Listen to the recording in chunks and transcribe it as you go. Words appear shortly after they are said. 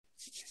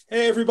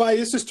Hey everybody,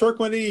 this is Turk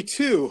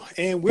 182,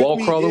 and with me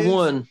Wallcrawler is,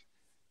 one.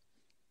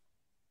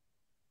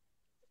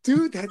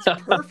 dude, that's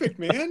perfect,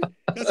 man.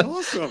 That's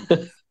awesome.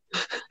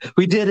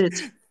 We did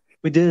it.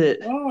 We did it.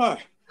 Ah,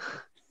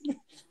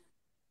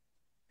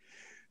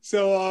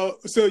 so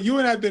you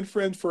and I have been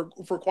friends for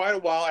quite a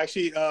while,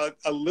 actually,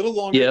 a little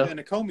longer Yeah. than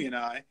Nakomi and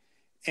I,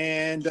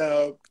 and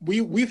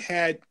we've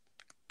had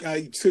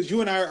because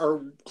you and I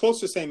are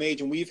close to the same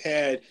age, and we've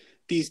had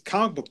these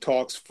comic book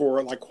talks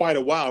for like quite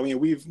a while.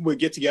 We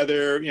get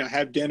together,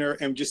 have dinner,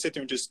 and just sit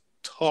there and just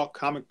talk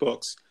comic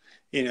books,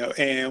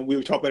 and we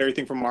would talk about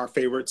everything from our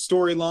favorite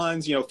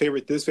storylines,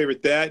 favorite this,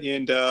 favorite that,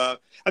 and I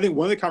think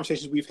one of the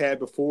conversations we've had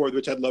before,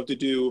 which I'd love to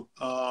do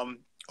on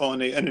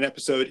an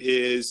episode,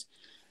 is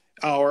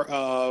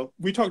our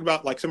we talked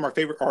about like some of our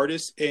favorite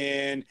artists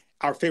and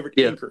our favorite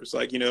Yeah. inkers,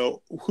 like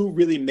who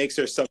really makes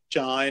their stuff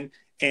shine,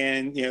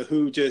 and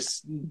who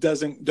just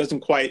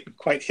doesn't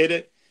quite hit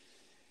it.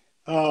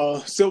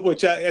 So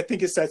which I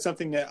think is that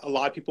something that a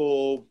lot of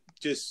people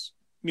just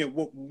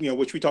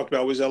which we talked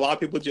about, was a lot of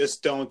people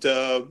just don't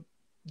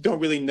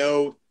really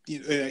know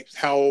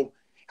how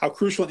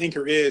crucial an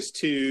inker is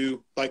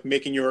to like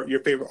making your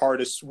favorite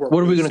artists work What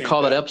are really we going to stand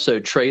call that out.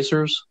 episode?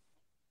 Tracers?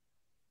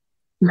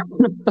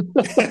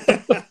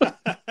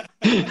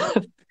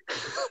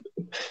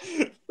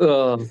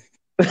 Um,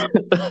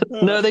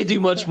 no, they do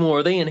much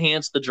more. They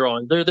enhance the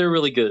drawing. They're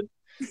really good.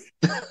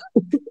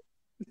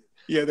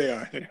 Yeah, they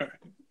are. They are.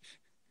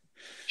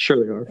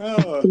 Sure they are.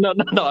 Oh, No.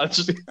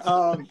 It's just...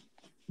 um,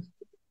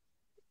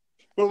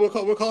 well, we'll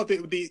call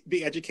it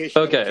the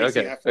education of Okay, Casey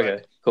okay, Affleck,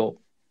 okay,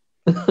 cool.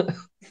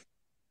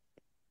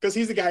 because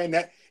he's the guy in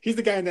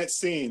that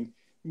scene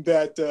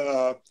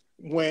that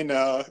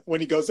when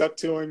he goes up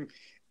to him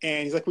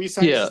and he's like, "Will you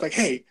sign this?" Yeah. He's like,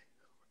 "Hey."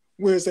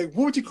 Where it's like,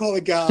 what would you call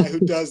a guy who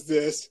does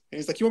this? And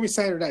he's like, "You want me to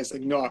sign it or not?" He's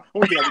like, "No, I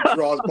want the guy who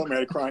draws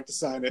Batman crying to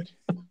sign it."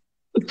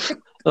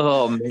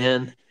 Oh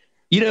man.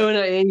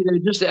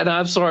 And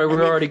I'm sorry, I we're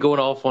mean, already going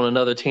off on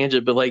another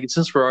tangent, but like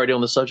since we're already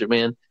on the subject,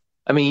 man,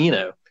 I mean,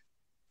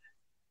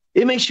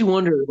 it makes you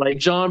wonder, like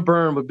John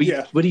Byrne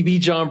yeah, would he be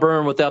John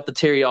Byrne without the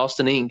Terry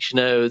Austin inks?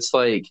 It's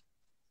like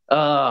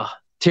uh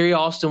Terry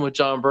Austin with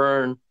John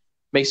Byrne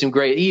makes him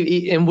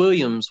great. And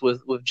Williams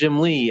with Jim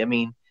Lee. I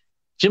mean,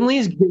 Jim Lee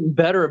is getting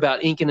better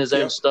about inking his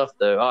own yep, stuff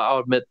though. I'll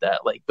admit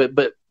that. Like,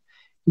 but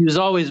he was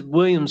always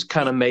Williams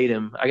kind of made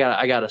him. I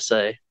gotta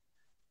say.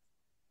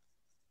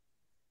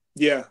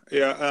 yeah.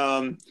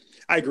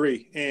 I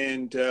agree,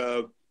 and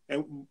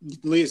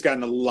Lee has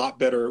gotten a lot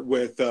better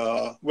with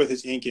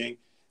his inking.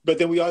 But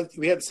then we had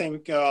the same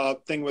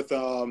thing with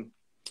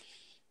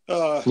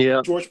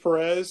Yeah. George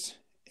Perez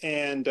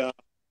and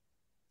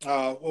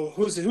well,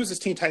 who's his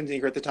Teen Titans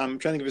inker at the time? I'm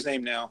trying to think of his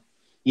name now.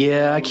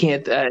 Yeah, I Um,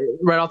 can't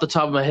right off the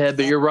top of my head,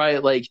 but you're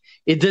right. Like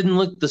it didn't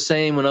look the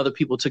same when other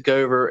people took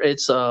over.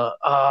 It's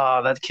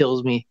that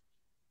kills me.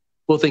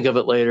 We'll think of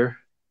it later.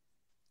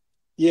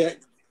 yeah,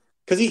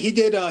 because he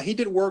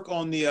did work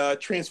on the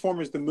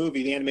Transformers the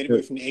movie, the animated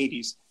movie from the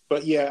 '80s.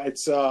 But yeah,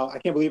 it's I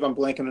can't believe I'm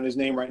blanking on his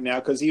name right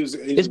now, because he's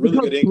It's a really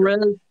because good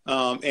inker.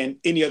 Perez. And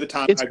any other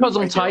time It's I'd be because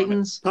on right there on it,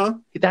 Titans, huh?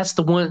 that's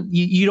the one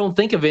you don't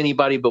think of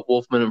anybody but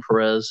Wolfman and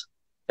Perez.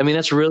 I mean,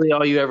 that's really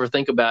all you ever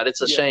think about.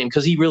 It's a Yeah, shame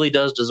because he really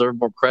does deserve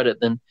more credit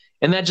than,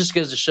 and that just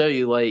goes to show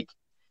you, like,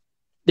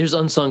 there's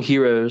unsung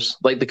heroes,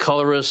 like the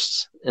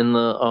colorists and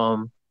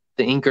the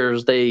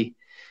inkers.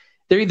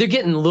 They're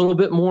getting a little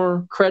bit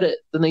more credit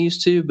than they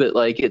used to, but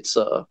like it's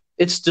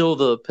still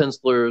the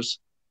pencilers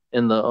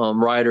and the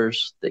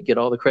writers that get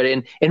all the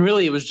credit, and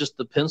really it was just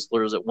the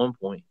pencilers at one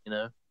point.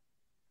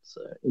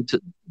 So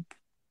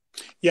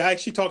yeah. I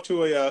actually talked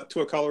to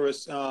a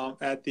colorist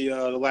at the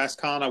last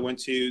con I went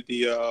to,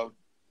 the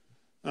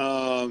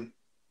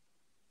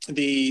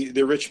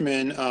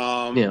Richmond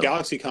yeah,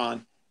 Galaxy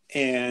Con,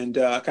 and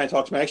kind of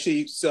talked to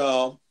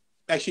him.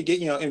 Actually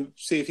get and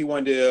see if he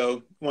wanted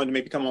to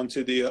maybe come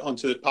onto the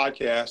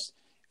podcast,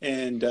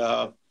 and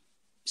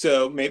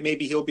so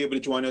maybe he'll be able to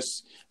join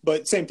us.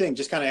 But same thing,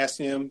 just kind of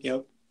asking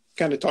him,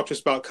 kind of talk to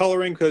us about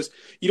coloring, because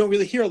you don't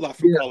really hear a lot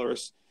from yeah,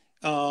 colorists,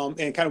 and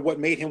kind of what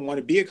made him want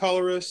to be a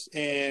colorist,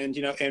 and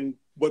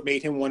what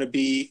made him want to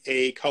be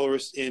a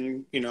colorist for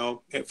yeah.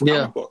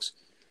 comic books.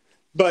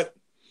 But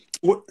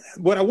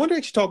what I wanted to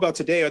actually talk about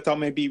today, I thought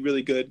may be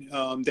really good,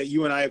 that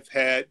you and I have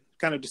had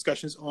kind of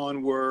discussions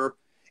on,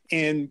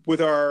 and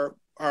with our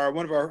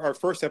one of our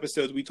first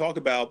episodes, we talk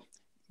about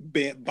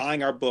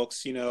buying our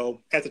books,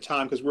 at the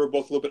time, because we were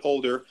both a little bit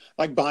older,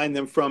 like buying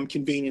them from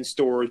convenience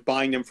stores,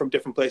 buying them from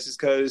different places,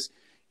 because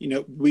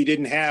we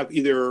didn't have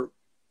either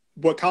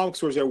what comic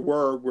stores there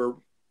were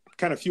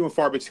kind of few and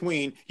far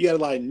between. You had a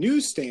lot of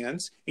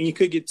newsstands, and you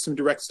could get some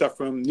direct stuff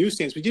from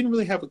newsstands. We didn't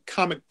really have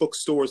comic book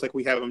stores like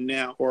we have them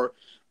now, or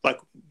like,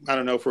 I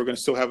don't know if we're going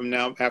to still have them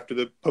now after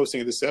the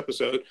posting of this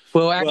episode.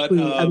 Well, But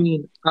actually, I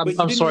mean, I'm, but you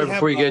I'm didn't sorry really have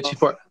before you go too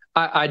far.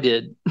 I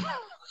did.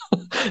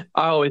 I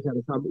always had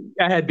a comic.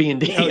 I had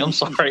B&D. I'm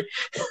sorry.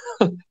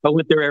 I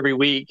went there every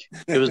week.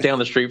 It was down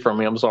the street from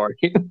me. I'm sorry.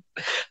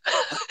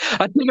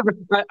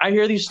 I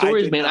hear these I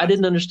stories, did man. I not.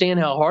 didn't understand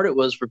how hard it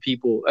was for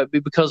people,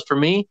 because for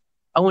me,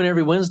 I went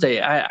every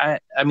Wednesday. I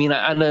mean,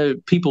 I know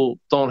people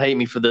don't hate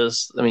me for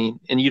this. I mean,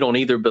 and you don't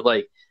either. But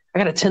like, I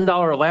got a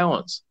 $10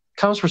 allowance.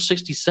 Comes for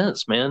 60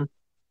 cents, man.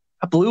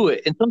 I blew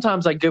it. And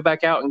sometimes I go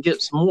back out and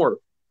get some more.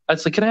 I'd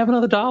say, can I have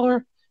another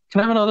dollar?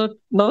 Can I have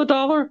another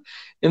dollar?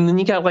 And then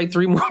you got like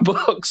three more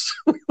bucks.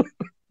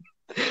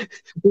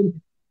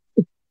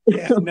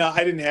 Yeah, no,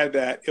 I didn't have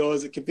that. It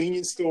was a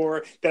convenience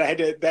store that I had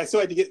to. So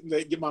I had to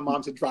get my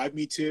mom to drive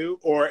me to,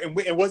 or and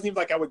it wasn't even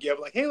like I would give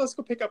like, hey, let's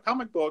go pick up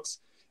comic books.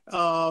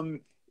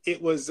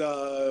 It was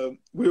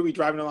we would be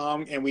driving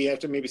along and we have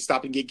to maybe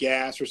stop and get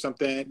gas or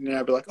something, and then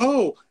I'd be like,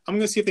 oh, I'm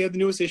going to see if they have the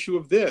newest issue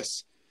of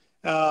this.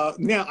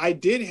 Now I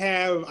did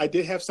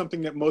have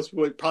something that most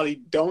people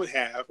probably don't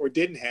have or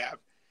didn't have.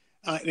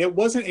 And it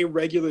wasn't a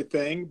regular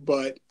thing,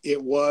 but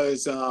it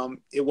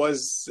wasn't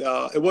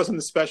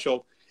the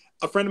special.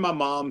 A friend of my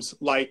mom's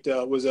liked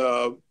was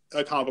a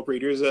comic book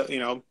reader.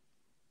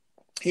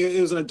 He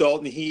was an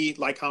adult and he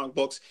liked comic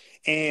books.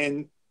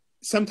 And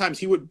sometimes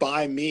he would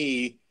buy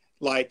me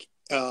like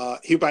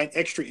he would buy an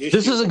extra issue.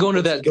 This isn't going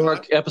to that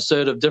dark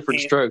episode of Different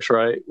Strokes,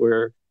 right?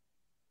 Where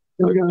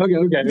okay.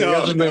 No,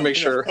 I just want to make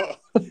sure.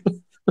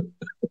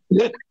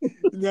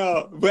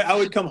 No, but I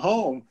would come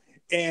home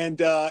and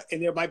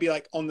there might be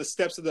like on the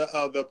steps of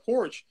the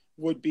porch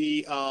would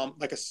be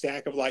like a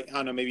stack of like, I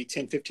don't know, maybe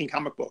 10, 15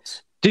 comic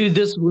books. Dude,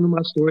 this is one of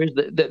my stories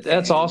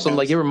that's awesome.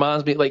 Like, it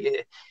reminds me, like,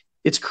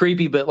 it's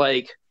creepy, but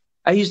like,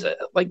 I used to,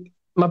 like,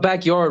 my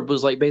backyard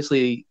was like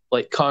basically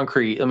like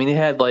concrete. I mean, it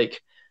had like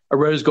a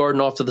rose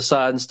garden off to the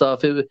side and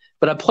stuff.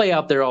 But I play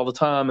out there all the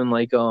time, and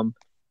like,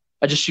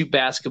 I just shoot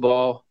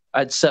basketball.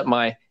 I'd set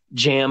my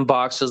jam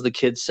box, as the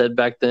kids said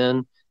back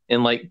then,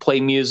 and like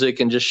play music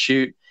and just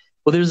shoot.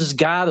 Well, there's this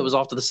guy that was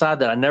off to the side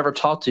that I never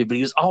talked to, but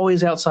he was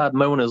always outside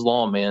mowing his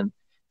lawn, man.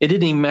 It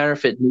didn't even matter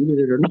if it needed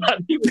it or not.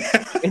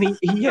 And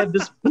he had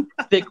this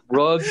thick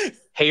rug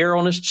hair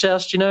on his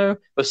chest,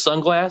 with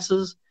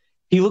sunglasses.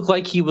 He looked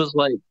like he's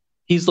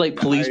like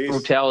police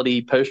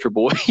brutality poster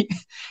boy.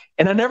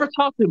 And I never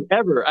talked to him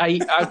ever. I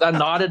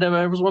nodded him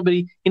every once, but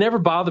he never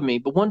bothered me.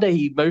 But one day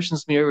he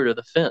motions me over to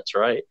the fence,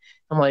 right?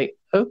 I'm like,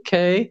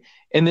 okay.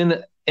 And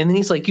then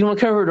he's like, you want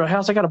to come over to our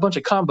house? I got a bunch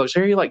of comic books. I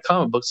hear you like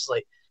comic books. It's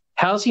like,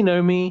 how does he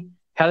know me?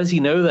 How does he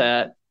know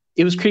that?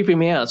 It was creeping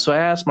me out. So I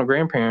asked my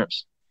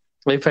grandparents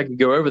if I could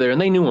go over there, and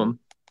they knew him.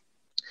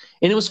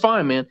 And it was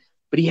fine, man.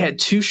 But he had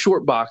two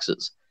short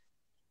boxes.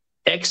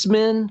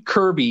 X-Men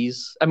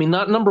Kirby's. I mean,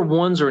 not number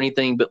ones or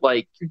anything, but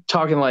like, you're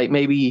talking like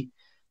maybe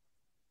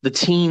the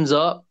teens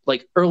up,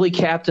 like early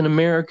Captain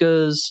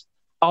America's,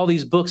 all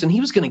these books. And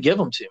he was going to give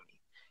them to me.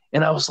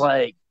 And I was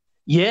like,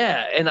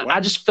 yeah. And wow.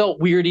 I just felt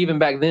weird even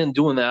back then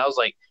doing that. I was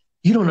like,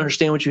 you don't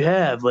understand what you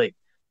have. Like,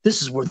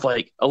 this is worth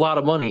like a lot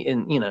of money.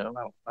 And, I don't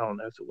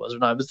know if it was or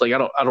not. It's like, I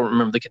don't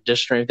remember the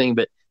condition or anything,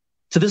 but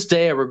to this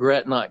day, I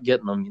regret not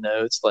getting them.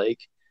 It's like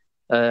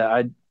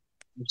I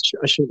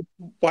should,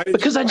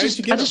 because I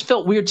just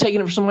felt weird taking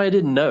it from somebody I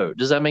didn't know.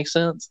 Does that make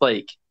sense?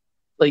 Like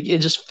it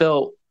just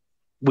felt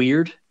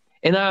weird,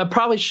 and I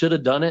probably should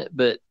have done it,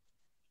 but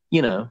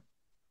I'm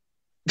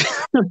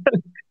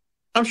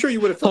sure you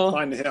would have felt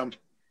fine to him.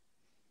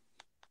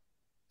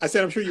 I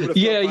said, I'm sure you would have.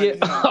 Yeah.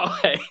 Oh,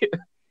 hey.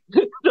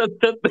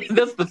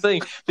 That's the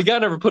thing. The guy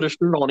never put a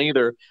shirt on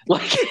either.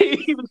 Like,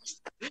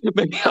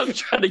 maybe I was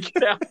trying to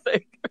get out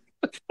there.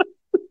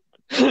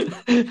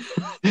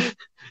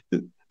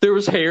 There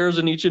was hairs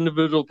in each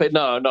individual page.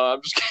 No,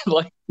 I'm just kidding.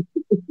 Like,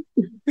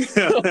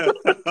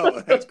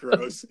 oh, that's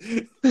gross.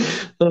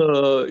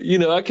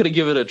 I could have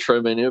given it a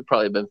trim and it would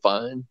probably been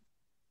fine.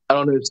 I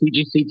don't know if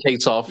CGC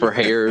takes off for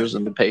hairs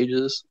in the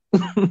pages.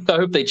 I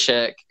hope they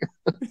check.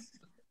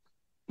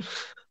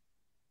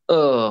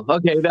 Oh,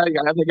 okay.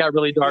 I think got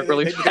really dark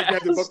really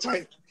fast.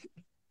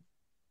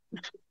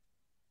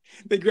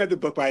 They grab the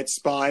book by its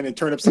spine and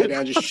turn upside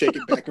down, just shake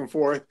it back and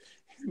forth.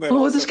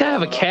 Oh, does this guy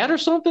have a cat or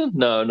something?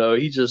 No,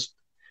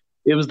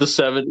 it was the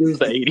 70s, it was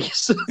the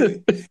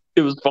 80s.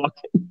 It was fine.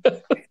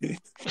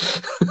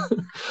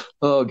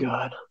 Oh,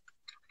 God.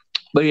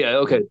 But yeah,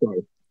 okay,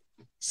 sorry.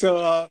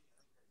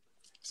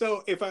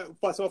 So if I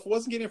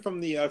wasn't getting it from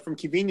the from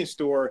convenience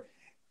store,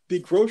 the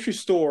grocery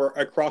store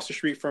across the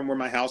street from where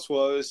my house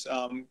was,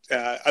 I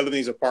live in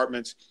these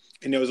apartments,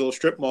 and there was a little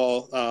strip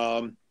mall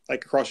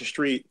like across the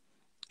street,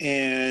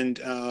 and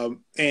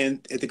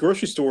at the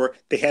grocery store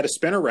they had a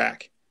spinner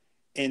rack,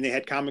 and they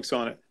had comics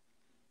on it.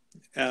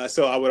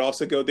 So I would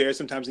also go there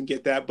sometimes and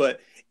get that,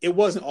 but it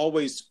wasn't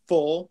always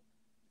full.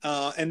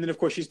 And then of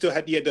course you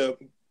had to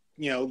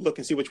look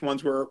and see which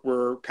ones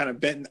were kind of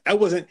bent. I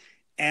wasn't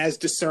as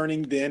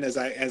discerning then as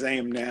I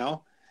am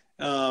now.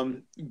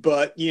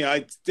 But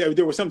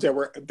there were some that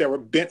were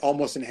bent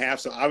almost in half.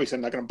 So obviously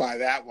I'm not going to buy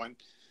that one.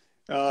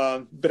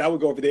 But I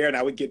would go over there and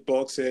I would get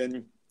books,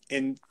 and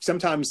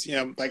sometimes,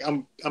 like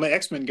I'm an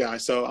X-Men guy,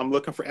 so I'm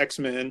looking for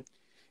X-Men,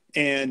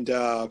 and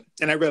I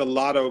read a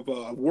lot of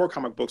war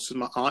comic books because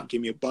my aunt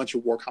gave me a bunch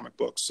of war comic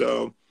books.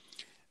 So,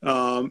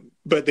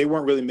 but they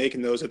weren't really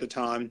making those at the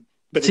time.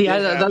 But see,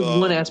 that's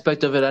one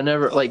aspect of it. I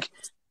never I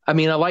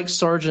like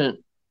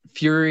Sergeant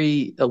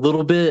Fury a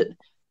little bit,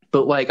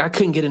 but like I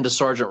couldn't get into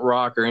Sergeant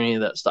Rock or any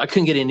of that stuff. I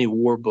couldn't get any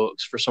war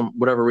books for some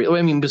whatever reason.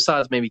 I mean,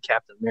 besides maybe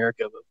Captain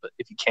America, but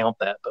if you count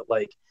that, but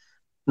like,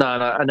 no,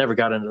 I never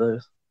got into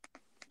those.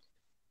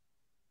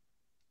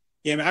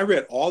 Yeah, I mean, I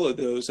read all of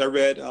those. I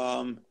read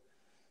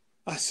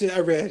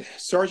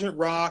Sergeant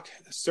Rock,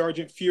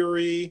 Sergeant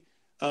Fury,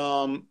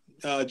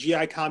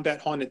 GI Combat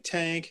Haunted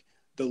Tank,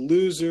 The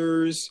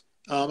Losers.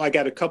 I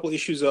got a couple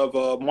issues of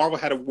Marvel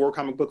had a war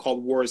comic book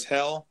called War is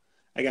Hell.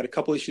 I got a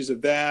couple issues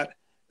of that.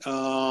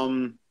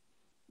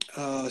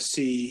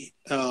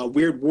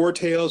 Weird War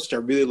Tales, which I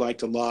really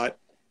liked a lot.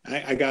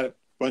 I got a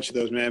bunch of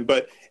those, man.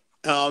 But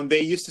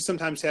they used to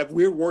sometimes have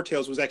Weird War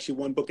Tales was actually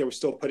one book they were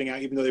still putting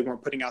out, even though they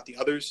weren't putting out the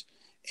others.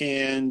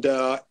 And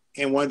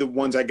one of the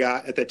ones I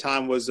got at that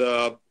time was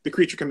The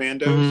Creature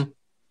Commandos. Mm-hmm.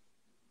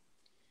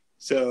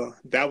 So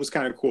that was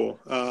kind of cool.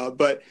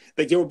 But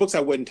like there were books I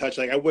wouldn't touch.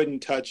 Like I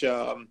wouldn't touch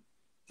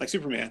like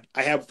Superman.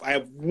 I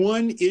have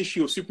one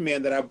issue of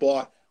Superman that I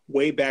bought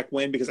way back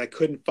when because I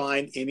couldn't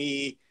find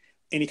any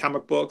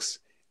comic books.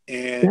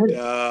 And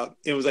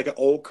it was like an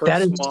old Kurt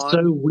That is Swan,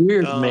 so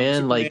weird,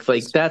 man. Superman. Like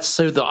that's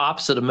so the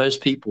opposite of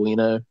most people, you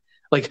know.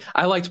 Like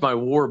I liked my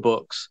war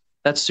books.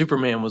 That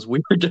Superman was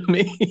weird to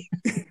me.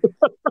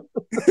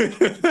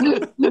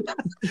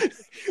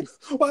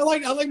 Well, I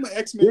like my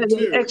X-Men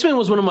too. X-Men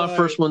was one of my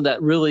first one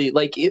that really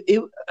like it.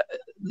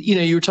 You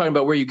know, you were talking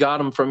about where you got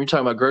them from. You're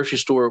talking about grocery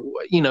store.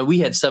 You know, we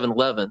had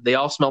 7-Eleven. They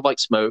all smelled like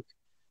smoke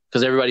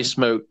because everybody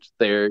smoked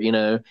there. You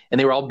know, and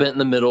they were all bent in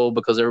the middle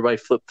because everybody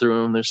flipped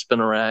through them. They're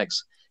spinner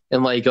racks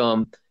and like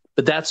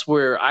But that's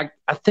where I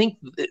think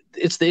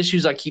it's the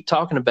issues I keep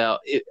talking about.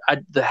 It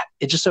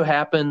just so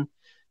happened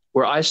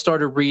where I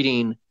started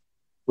reading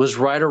was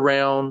right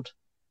around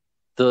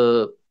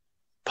the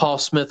Paul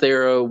Smith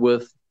era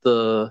with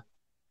the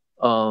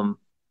where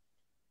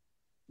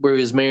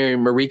he was marrying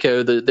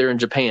Mariko. They're in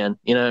Japan,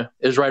 you know.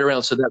 It was right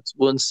around. So that's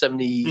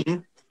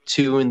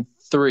 172 and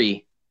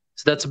 3.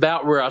 So that's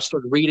about where I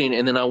started reading,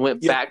 and then I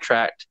went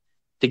backtracked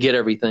to get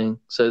everything.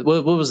 So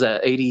what was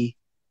that? 82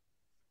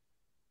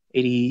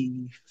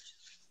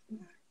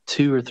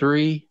 or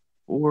 3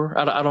 or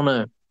I don't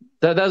know.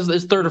 That was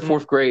it's third or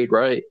fourth grade,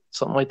 right?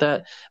 Something like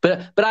that.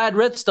 But I had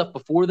read stuff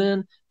before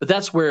then. But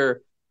that's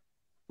where,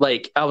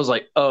 like, I was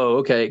like, oh,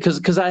 okay,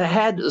 because I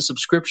had a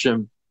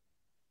subscription,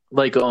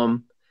 like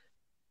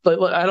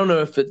but I don't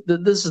know if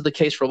this is the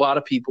case for a lot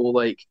of people.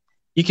 Like,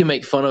 you can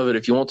make fun of it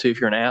if you want to, if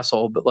you're an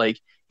asshole. But like,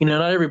 you know,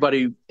 not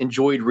everybody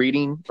enjoyed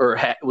reading or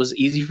was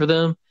easy for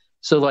them.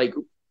 So like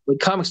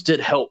comics did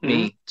help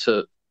me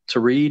to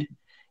read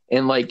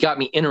and like got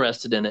me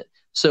interested in it.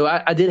 So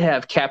I did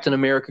have Captain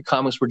America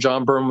comics where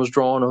John Byrne was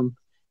drawing them,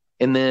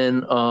 and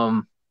then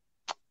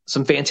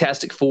some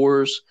Fantastic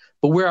Fours.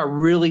 But where I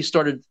really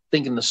started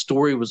thinking the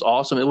story was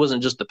awesome, it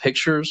wasn't just the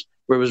pictures.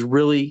 Where it was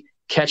really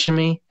catching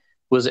me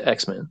was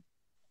X-Men.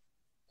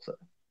 So,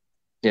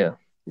 yeah.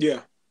 Yeah.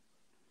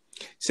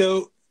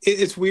 So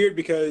it's weird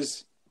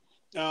because,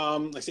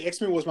 like I say,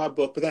 X-Men was my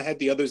book, but I had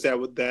the others that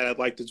I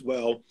liked as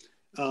well.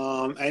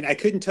 And I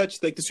couldn't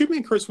touch like the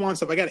Superman Kurt Swan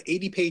stuff. I got an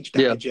 80-page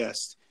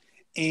digest.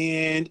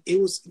 And it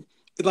was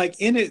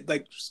like in it,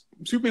 like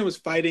Superman was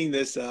fighting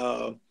this.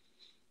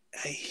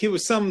 He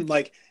was some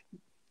like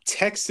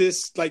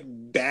Texas like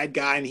bad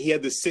guy, and he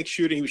had the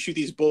 6-shooter. He would shoot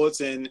these bullets,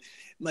 and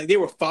like they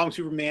were following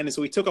Superman, and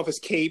so he took off his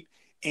cape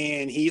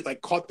and he like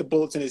caught the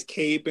bullets in his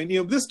cape. And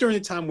you know, this during the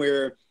time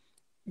where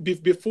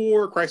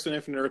before Crisis on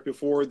Infinite Earth,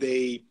 before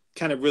they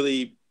kind of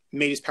really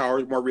made his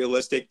powers more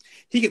realistic,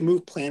 he could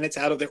move planets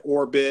out of their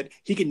orbit.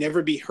 He could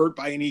never be hurt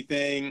by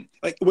anything.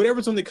 Like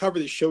whatever's on the cover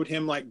that showed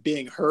him like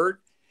being hurt,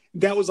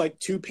 that was like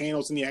 2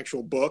 panels in the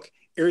actual book.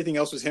 Everything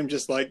else was him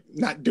just like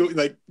not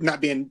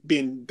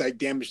being like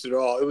damaged at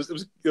all. It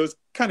was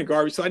kind of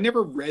garbage. So I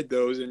never read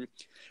those. And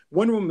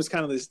Wonder Woman was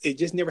kind of this. It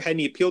just never had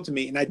any appeal to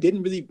me. And I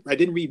didn't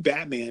read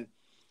Batman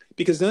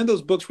because none of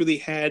those books really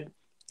had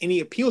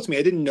any appeal to me.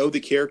 I didn't know the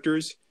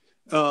characters.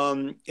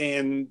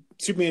 And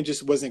Superman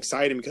just wasn't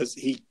exciting because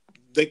he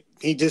could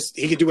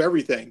do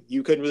everything.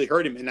 You couldn't really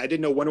hurt him, and I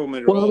didn't know Wonder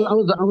Woman at all.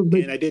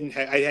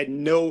 I had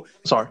no.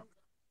 Sorry.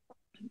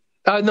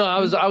 No,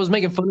 I was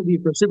making fun of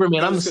you for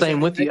Superman. I'm the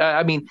same with you.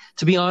 I mean,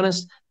 to be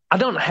honest, I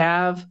don't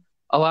have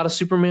a lot of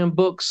Superman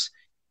books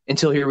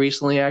until here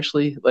recently.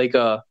 Actually, like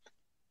I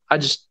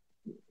just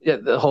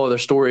the whole other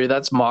story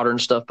that's modern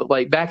stuff. But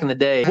like back in the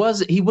day,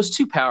 he was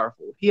too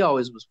powerful. He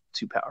always was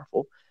too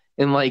powerful,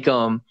 and like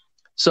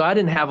so I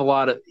didn't have a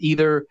lot of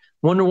either.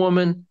 Wonder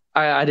Woman,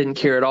 I didn't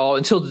care at all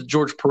until the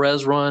George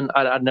Perez run.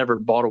 I'd never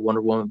bought a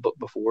Wonder Woman book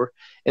before,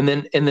 and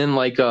then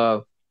like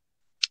and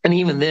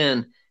even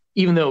then,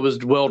 even though it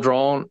was well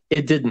drawn,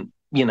 it didn't.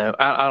 You know,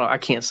 I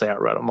can't say I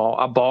read them all.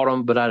 I bought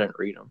them, but I didn't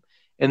read them.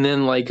 And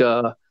then like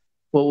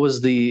what was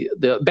the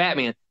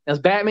Batman? As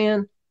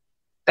Batman,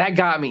 that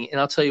got me.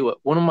 And I'll tell you what,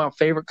 one of my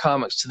favorite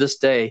comics to this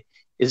day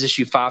is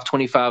issue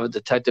 525 of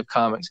Detective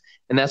Comics.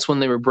 And that's when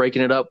they were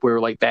breaking it up where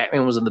like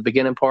Batman was in the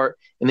beginning part,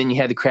 and then you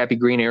had the crappy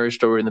Green Arrow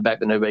story in the back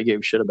that nobody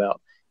gave a shit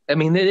about. I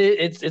mean,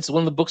 it's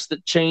one of the books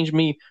that changed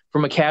me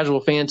from a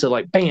casual fan to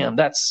like, bam,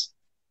 that's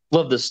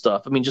love this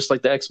stuff. I mean, just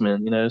like the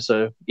X-Men, you know.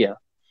 So yeah,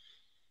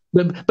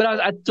 but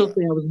I still Yeah.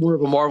 think I was more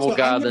of a Marvel So I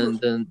guy never.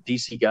 than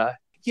DC guy.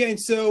 Yeah, and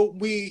so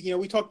we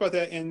talked about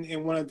that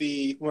in one of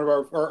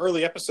our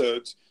early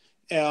episodes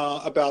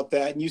about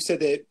that, and you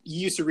said that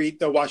you used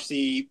to watch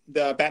the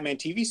Batman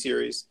TV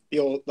series, the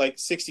old like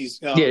 '60s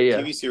Yeah,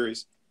 yeah. TV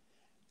series.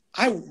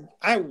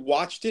 I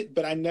watched it,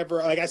 but I never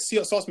like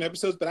saw some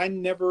episodes, but I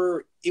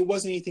never. It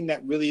wasn't anything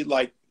that really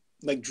like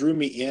drew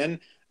me in.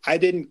 I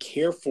didn't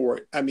care for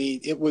it. I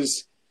mean, it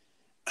was.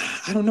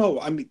 I don't know.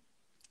 I mean,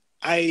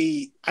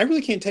 I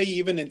really can't tell you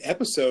even an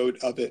episode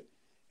of it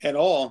at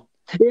all.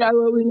 Yeah,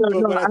 no, But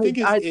no, what I think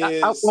I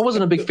is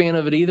wasn't a big fan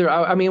of it either.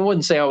 I mean, I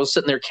wouldn't say I was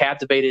sitting there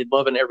captivated,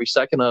 loving every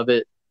second of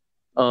it.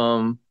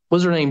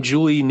 What's her name,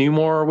 Julie Newmar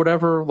or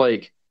whatever,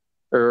 like,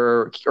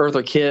 or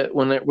Eartha Kitt.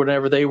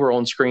 Whenever they were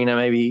on screen, I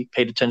maybe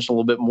paid attention a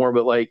little bit more.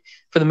 But like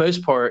for the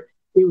most part,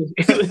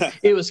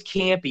 it was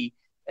campy,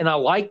 and I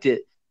liked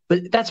it.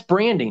 But that's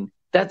branding.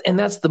 That's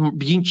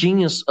the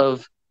genius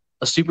of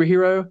a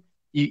superhero.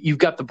 You've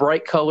got the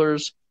bright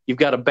colors. You've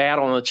got a bat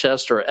on the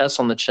chest or a S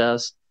on the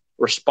chest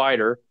or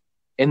spider,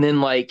 and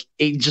then like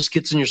it just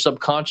gets in your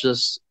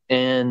subconscious,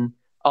 and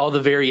all the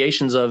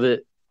variations of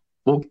it.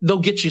 Well, they'll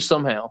get you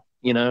somehow.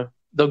 You know,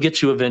 they'll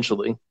get you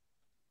eventually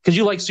because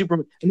you like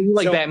Superman. I mean, you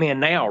like so Batman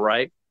now,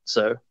 right?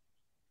 So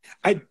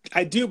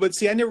I do, but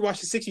see, I never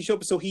watched the '60s show,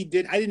 but so he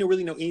did. I didn't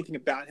really know anything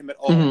about him at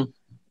all. mm-hmm.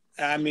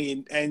 I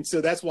mean, and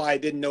so that's why I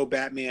didn't know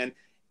Batman.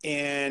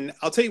 And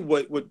I'll tell you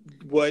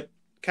what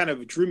kind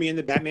of drew me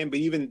into Batman, but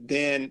even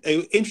then,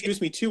 it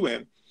introduced me to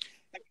him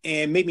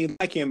and made me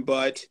like him.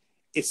 But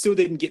it still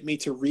didn't get me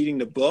to reading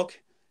the book.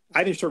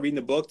 I didn't start reading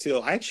the book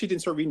till I actually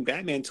didn't start reading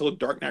Batman until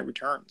Dark Knight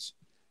Returns.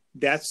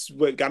 That's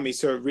what got me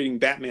started reading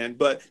Batman.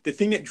 But the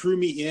thing that drew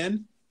me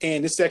in,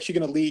 and this is actually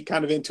going to lead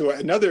kind of into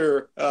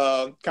another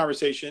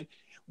conversation,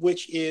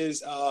 which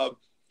is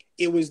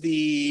it was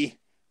the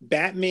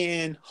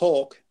Batman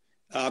Hulk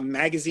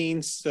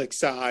magazine like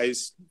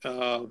size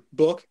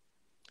book.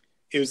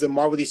 It was the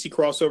Marvel DC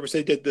crossover. So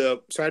they did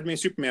the Spider-Man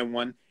Superman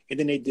one, and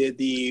then they did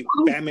the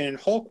Batman and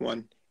Hulk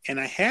one. And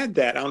I had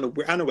that. I don't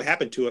know what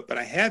happened to it, but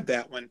I had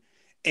that one,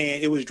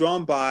 and it was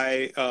drawn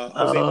by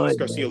Jose Oh, Luis yeah.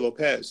 Garcia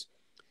Lopez.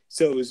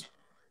 So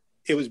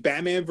it was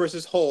Batman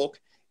versus Hulk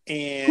What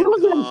and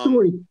was that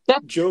story?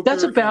 That's Joker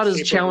and about as Shaper of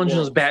the challenging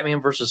as Worlds.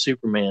 Batman versus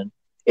Superman.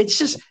 It's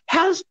just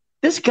how's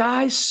this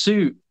guy's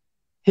suit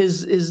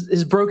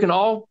his broken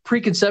all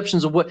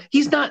preconceptions of what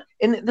he's not.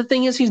 And the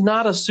thing is, he's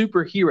not a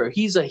superhero.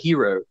 He's a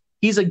hero.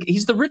 He's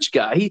the rich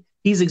guy.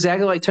 He's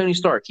exactly like Tony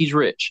Stark. He's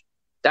rich.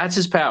 That's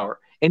his power,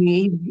 and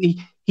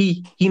he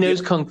Yeah.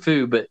 knows kung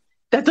fu, but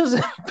that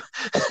doesn't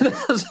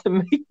that doesn't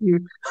make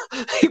you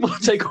able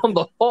to take on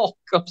the Hulk.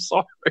 I'm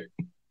sorry.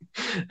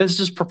 It's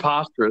just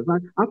preposterous.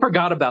 I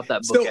forgot about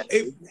that book. So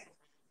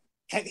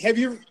have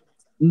you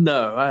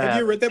No, I have you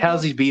haven't. read that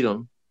How's book? he beat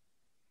him?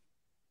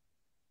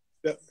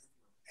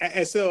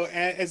 And so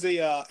as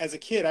a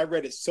kid, I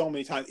read it so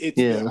many times. The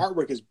Yeah.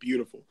 artwork is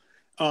beautiful.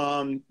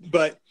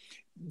 But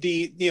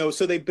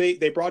so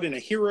they brought in a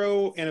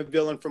hero and a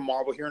villain from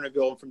Marvel, hero and a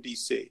villain from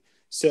DC.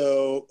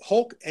 So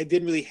Hulk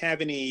didn't really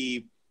have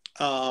any.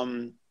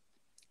 I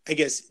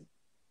guess.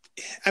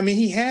 I mean,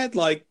 he had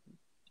like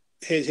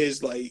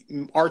his like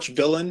arch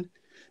villain,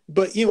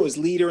 but his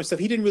leader and stuff.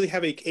 He didn't really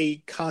have a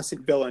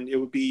constant villain. It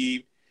would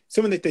be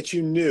someone that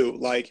you knew,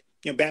 like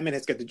Batman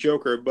has got the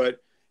Joker,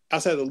 but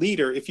outside of the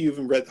leader, if you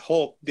even read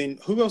Hulk, then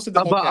who else did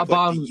the Hulk have?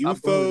 Like the UFOs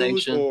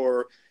Abomination.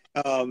 or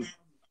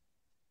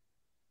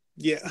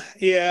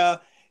yeah.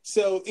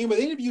 So anyway,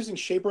 they ended up using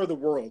Shaper of the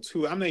Worlds,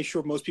 who I'm not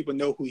sure most people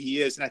know who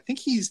he is, and I think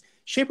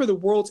Shaper of the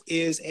Worlds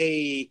is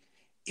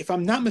if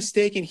I'm not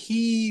mistaken,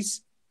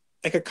 he's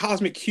like a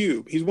cosmic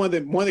cube. He's one of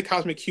the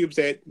cosmic cubes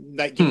that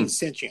like gains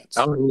sentience.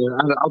 I don't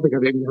think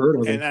I've even heard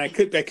of him. And I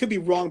could be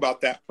wrong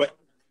about that, but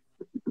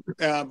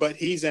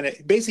he's in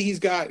it.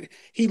 Basically,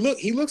 he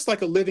looks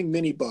like a living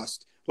mini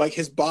bust. Like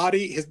his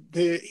body,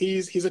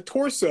 he's a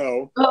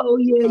torso. Oh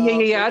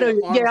yeah. I know.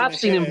 Yeah, I've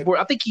seen him head, before.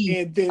 I think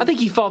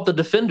he fought the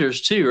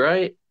Defenders too,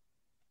 right?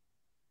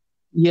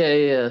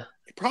 Yeah.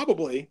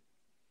 probably.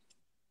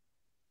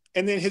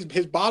 And then his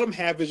bottom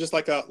half is just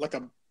like a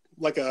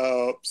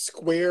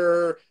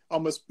square,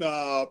 almost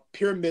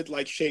pyramid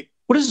like shape.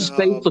 What does his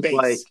face look base.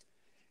 like?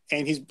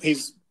 And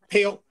he's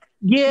pale.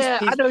 Yeah,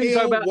 He's I know who you're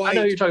talking about. white I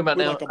know who you're talking about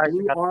with now. like a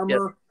blue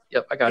armor.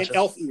 Yep, I got and you.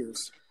 elf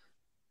ears.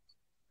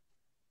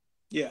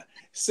 Yeah.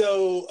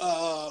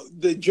 So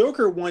the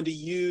Joker wanted to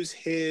use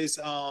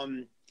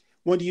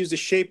the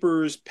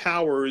Shaper's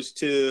powers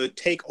to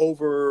take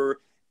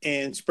over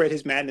and spread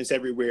his madness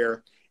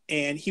everywhere.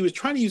 And he was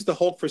trying to use the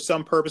Hulk for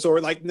some purpose, or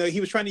like no, he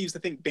was trying to use the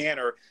thing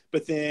Banner.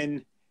 But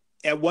then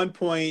at one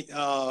point,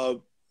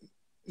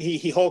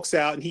 he hulks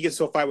out and he gets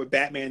into a fight with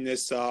Batman in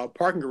this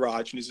parking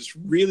garage. And there's this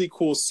really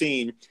cool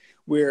scene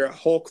where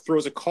Hulk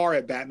throws a car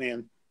at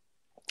Batman.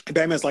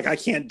 Batman's like, I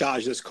can't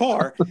dodge this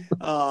car,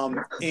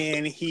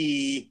 and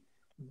he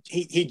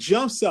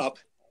jumps up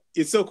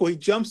it's so cool. He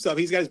jumps up.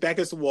 He's got his back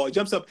against the wall. He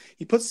jumps up.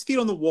 He puts his feet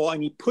on the wall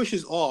and he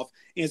pushes off.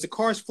 And as the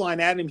car's flying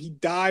at him, he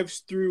dives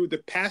through the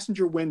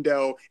passenger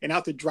window and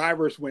out the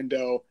driver's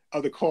window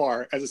of the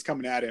car as it's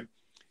coming at him.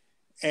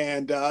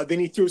 And then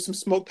he threw some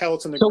smoke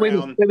pellets on the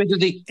ground.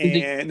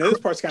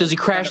 Does he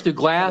crash through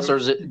glass, or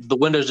is it the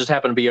windows just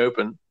happen to be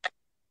open?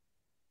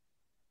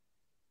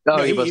 Oh,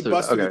 no, he busted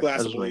through the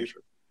glass, I believe.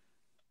 Sure.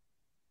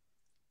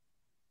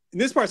 And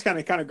this part's kind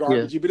of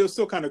garbagey, but it was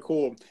still kind of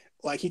cool.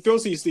 Like he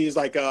throws these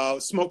like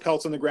smoke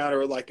pellets on the ground,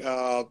 or like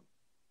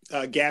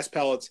gas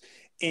pellets,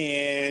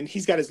 and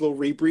he's got his little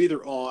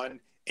rebreather on,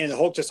 and the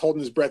Hulk just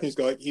holding his breath.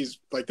 And he's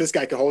like this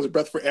guy can hold his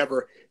breath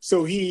forever.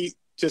 So he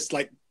just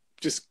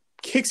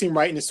kicks him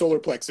right in the solar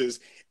plexus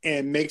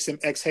and makes him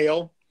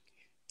exhale.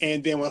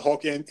 And then when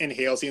Hulk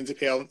inhales, he ends up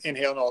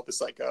inhaling all this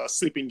like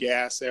sleeping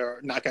gas or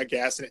knockout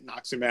gas, and it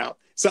knocks him out.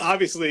 So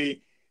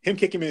obviously, him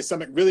kicking him in the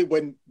stomach really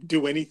wouldn't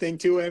do anything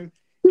to him.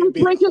 It would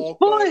break his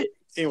foot.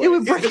 Anyway, it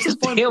would break his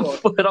damn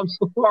foot. I'm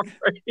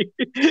sorry.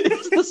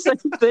 It's the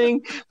same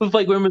thing with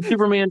like when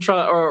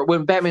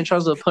when Batman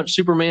tries to punch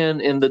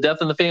Superman in the Death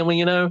in the Family.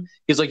 You know,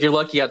 he's like, "You're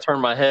lucky I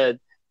turned my head.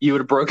 You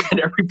would have broken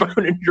every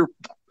bone in your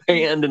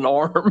hand and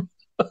arm."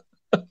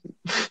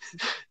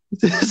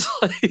 It's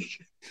like,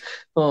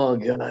 oh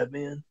god,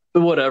 man.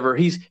 But whatever.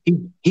 He's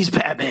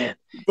Batman.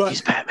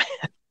 He's Batman.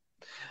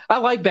 I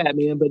like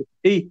Batman, but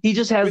he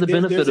just has the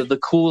benefit of the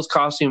coolest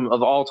costume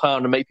of all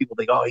time to make people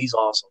think, oh, he's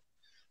awesome.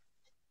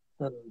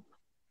 But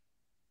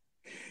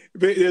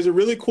there's a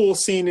really cool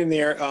scene in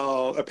there,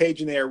 a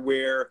page in there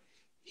where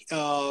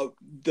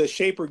the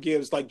Shaper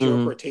gives like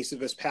Joker a taste of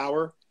his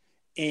power,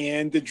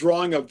 and the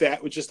drawing of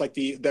that with just like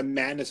the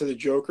madness of the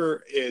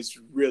Joker is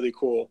really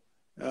cool.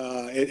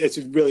 It's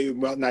really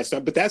nice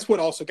stuff. But that's what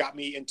also got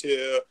me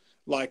into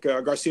like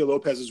Garcia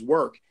Lopez's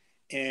work,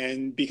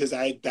 and because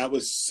that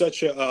was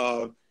such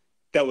an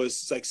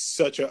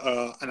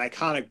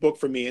iconic book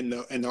for me, and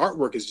the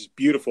artwork is just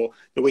beautiful.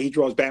 The way he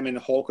draws Batman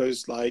and Hulk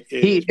is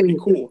pretty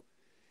cool.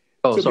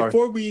 Oh, so sorry.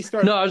 Before we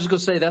start, no, I was just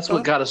gonna say that's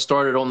what got us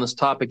started on this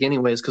topic,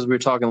 anyways, because we were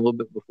talking a little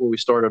bit before we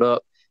started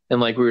up,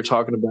 and like we were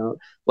talking about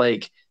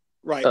like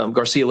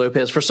Garcia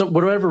Lopez. For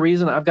whatever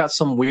reason, I've got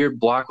some weird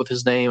block with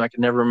his name. I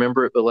can never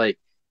remember it, but like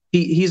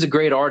he's a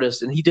great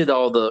artist, and he did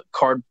all the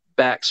card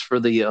backs for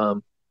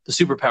the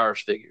Superpowers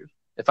figures.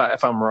 If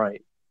I'm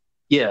right,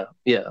 yeah.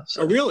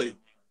 So. Oh, really?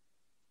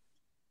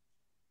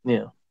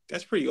 Yeah,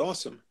 that's pretty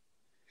awesome.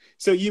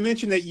 So you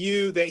mentioned that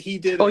he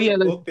did a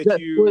book that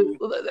you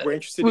were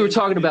interested in. We were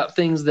talking about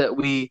things that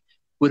we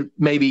would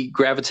maybe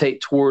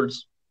gravitate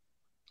towards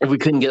if we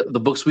couldn't get the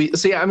books.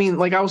 I mean,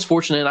 like I was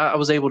fortunate. I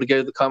was able to go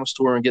to the comic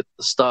store and get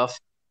the stuff,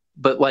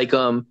 but like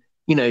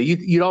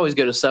you'd always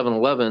go to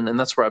 7-Eleven, and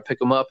that's where I pick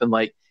them up, and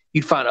like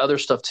you'd find other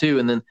stuff too,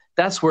 and then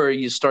that's where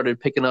you started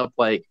picking up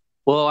like,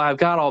 well, I've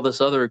got all this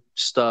other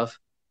stuff,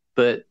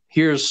 but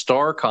here's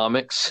Star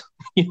Comics.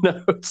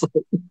 It's like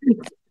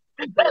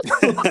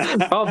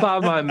I'll buy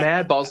my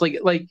Mad Balls,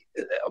 like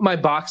my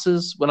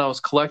boxes when I was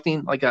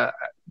collecting, like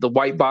the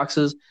white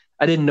boxes.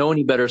 I didn't know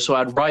any better, so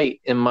I'd write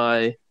in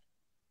my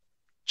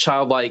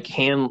childlike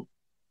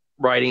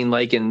handwriting,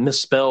 like and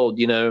misspelled.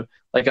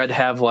 Like I'd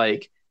have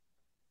like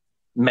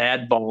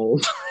Mad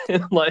Balls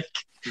and like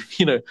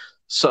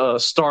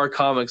Star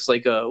Comics,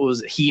 like what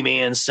was it,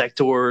 He-Man,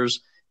 Sectors.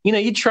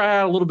 You try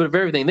out a little bit of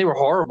everything. They were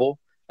horrible.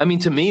 I mean,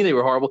 to me, they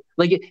were horrible.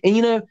 Like,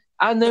 and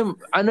I know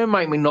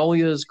Mike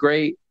Mignola is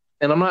great.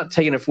 And I'm not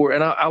taking it for,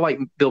 and I like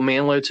Bill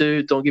Manlow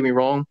too. Don't get me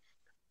wrong,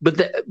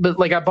 but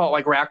like I bought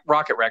like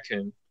Rocket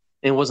Raccoon,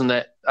 and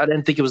I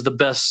didn't think it was the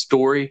best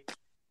story.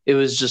 It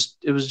was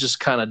just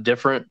kind of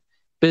different.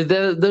 But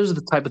those are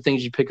the type of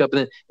things you pick up,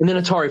 and then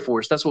Atari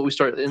Force. That's what we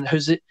started. And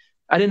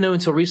I didn't know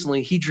until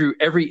recently he drew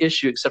every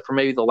issue except for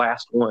maybe the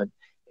last one,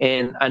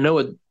 and I know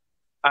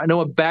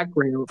a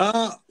background.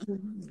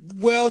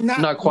 Well,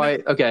 not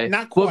quite. Okay,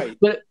 not quite.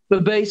 Well,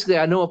 but basically,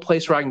 I know a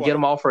place where I can get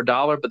them all for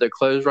 $1, but they're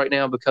closed right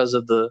now because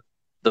of the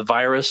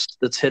virus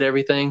that's hit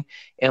everything,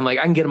 and like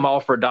I can get them all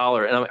for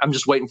 $1, and I'm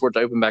just waiting for it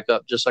to open back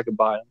up just so I can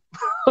buy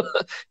them.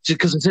 Just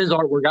because it's his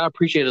artwork, I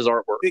appreciate his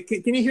artwork.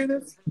 Can you hear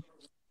this?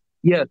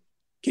 Yeah.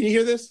 Can you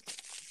hear this?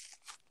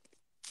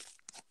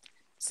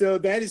 So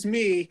that is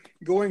me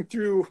going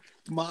through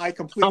my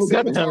complete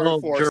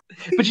Atari Force.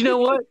 But you know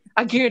what?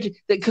 I guarantee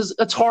that because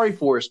Atari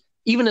Force,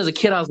 even as a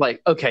kid, I was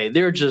like, okay,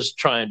 they're just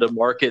trying to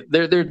market.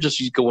 They're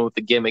just going with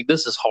the gimmick.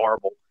 This is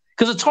horrible.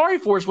 Because Atari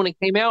Force, when it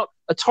came out,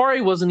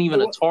 Atari wasn't even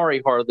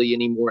Atari hardly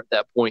anymore at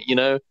that point,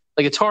 Like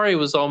Atari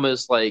was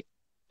almost like,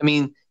 I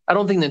mean, I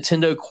don't think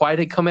Nintendo quite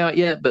had come out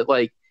yet, but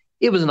like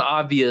it was an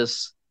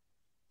obvious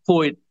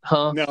Floyd,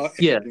 huh? No.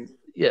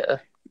 Yeah.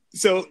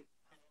 So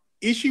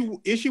issue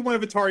 1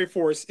 of Atari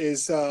Force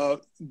is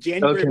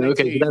January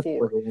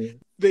 1984.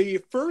 The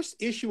first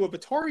issue of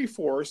Atari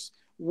Force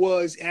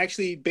was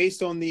actually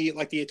based on the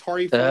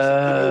Atari Force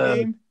video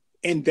game,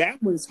 and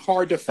that was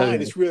hard to find.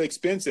 Okay. It's really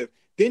expensive.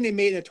 Then they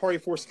made an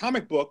Atari Force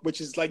comic book,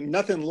 which is like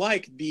nothing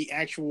like the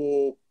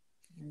actual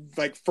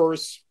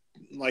first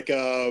kind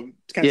of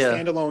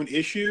standalone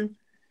issue.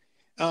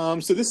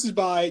 So this is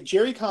by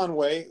Jerry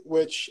Conway,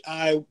 which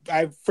I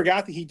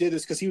forgot that he did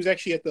this because he was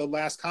actually at the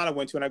last con I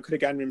went to, and I could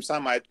have gotten him to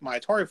sign my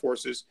Atari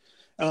Forces.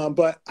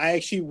 But I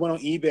actually went on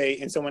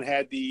eBay, and someone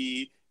had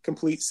the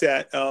complete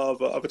set of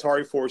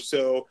Atari Force.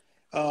 So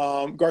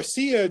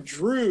Garcia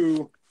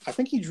drew, I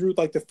think he drew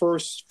like the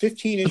first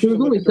 15 issues. There was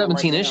I'm only looking through them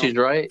 17 right issues,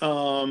 now. right?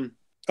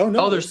 Oh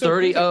no, there's so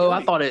 30. there's like Oh,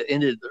 30. I thought it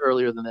ended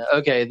earlier than that.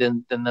 Okay,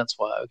 then that's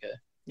why. Okay.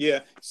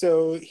 Yeah.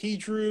 So he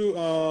drew.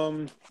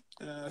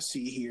 Let's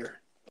see here.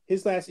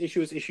 His last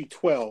issue is issue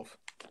 12,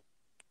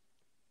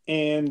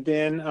 and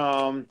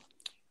then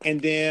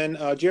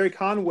Jerry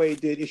Conway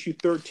did issue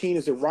 13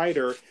 as a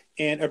writer,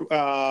 and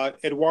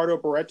Eduardo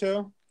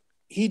Barreto,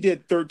 he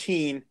did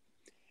 13.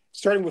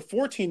 Starting with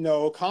 14,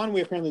 though,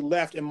 Conway apparently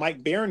left, and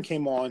Mike Barron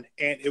came on,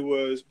 and it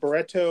was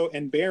Barreto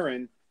and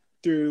Barron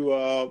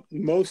through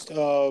most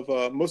of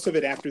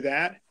it after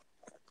that.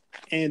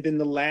 And then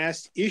the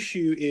last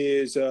issue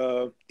is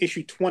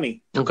issue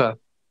 20. Okay.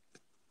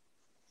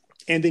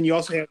 And then you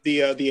also have the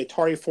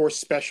Atari Force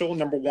Special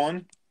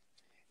 #1.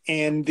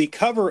 And the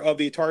cover of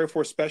the Atari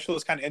Force Special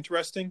is kind of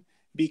interesting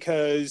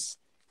because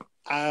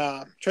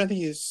I'm trying to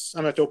think. I'm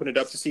gonna have to open it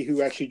up to see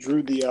who actually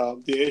drew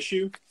the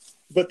issue.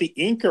 But the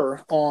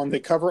inker on the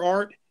cover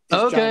art is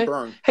Okay. John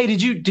Byrne. Hey,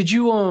 did you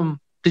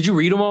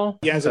read them all?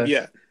 Yeah, as of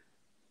yet.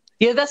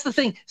 Yeah, that's the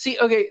thing. See,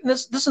 okay,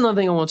 this is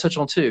another thing I want to touch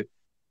on too.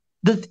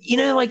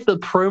 Like the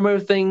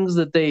promo things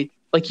that they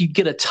like, you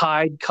get a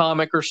Tide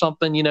comic or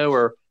something,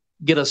 or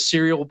get a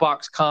cereal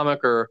box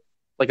comic or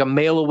like a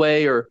mail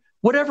away or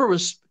whatever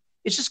was.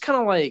 It's just kind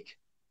of like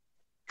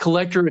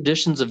collector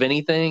editions of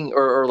anything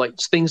or like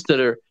things that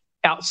are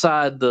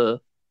outside the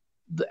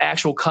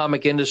actual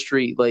comic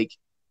industry, like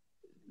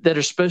that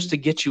are supposed to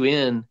get you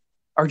in,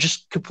 are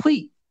just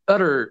complete,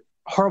 utter,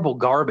 horrible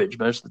garbage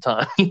most of the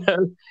time.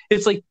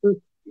 It's like, and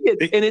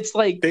it's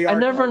like I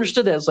never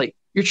understood that. It's like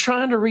you're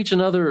trying to reach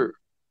another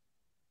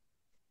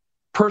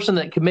person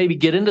that could maybe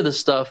get into this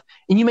stuff,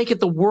 and you make it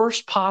the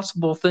worst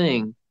possible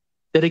thing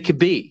that it could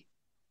be.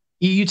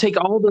 You take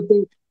all the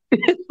things.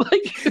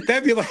 Like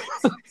that'd be like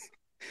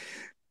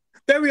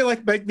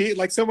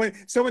someone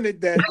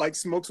that like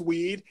smokes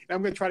weed, and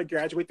I'm going to try to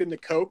graduate them to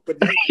coke, but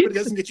it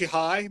doesn't get you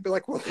high. Be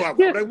like, well, why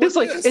would I want it's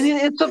like this? And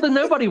it's something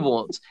nobody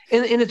wants,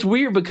 and it's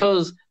weird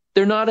because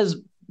they're not as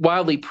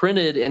widely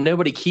printed, and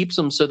nobody keeps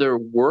them, so they're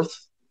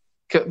worth.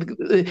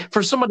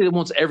 For somebody that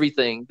wants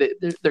everything,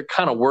 they're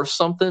kind of worth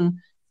something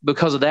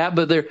because of that.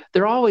 But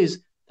they're always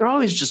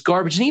just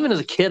garbage. And even as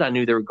a kid, I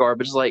knew they were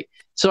garbage. Like,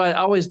 so I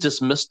always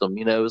dismissed them.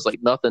 It was like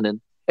nothing.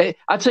 And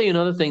I'll tell you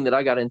another thing that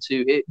I got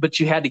into, but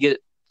you had to get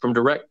it from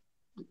direct.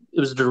 It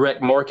was a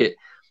direct market.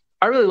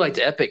 I really liked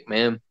Epic,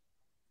 man.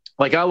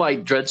 Like, I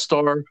liked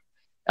Dreadstar.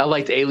 I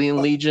liked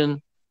Alien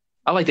Legion.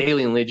 I liked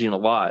Alien Legion a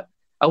lot.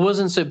 I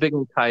wasn't so big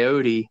on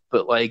Coyote,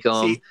 but like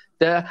I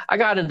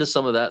got into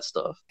some of that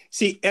stuff.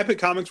 See, Epic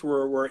Comics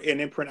were an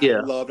imprint I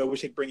loved. I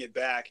wish they'd bring it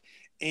back.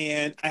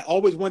 And I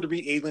always wanted to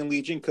read Alien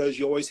Legion because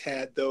you always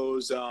had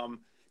those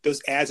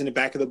ads in the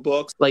back of the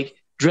books. Like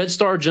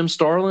Dreadstar, Jim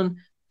Starlin,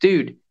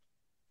 dude,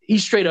 he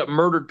straight up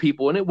murdered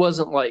people, and it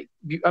wasn't like,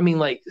 I mean,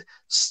 like,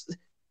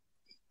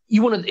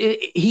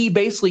 he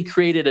basically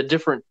created a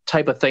different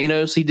type of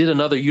Thanos. He did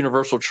another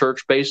Universal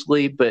Church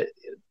basically, but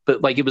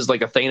like it was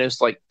like a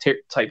Thanos like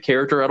type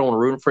character. I don't want to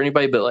ruin it for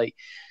anybody, but like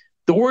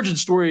the origin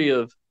story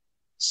of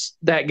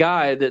that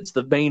guy that's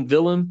the main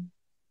villain,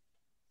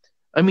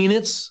 I mean,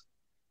 it's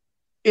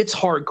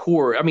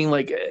hardcore. I mean,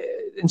 like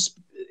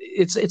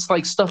it's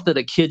like stuff that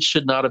a kid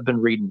should not have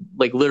been reading.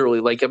 Like,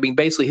 literally, like, I mean,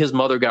 basically his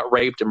mother got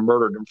raped and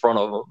murdered in front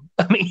of him.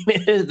 I mean,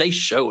 they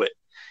show it,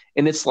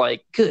 and it's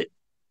like, good.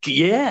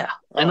 Yeah.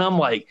 And I'm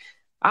like,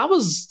 I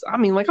was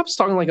talking like I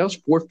was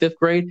 4th, 5th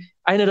grade.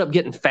 I ended up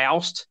getting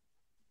Faust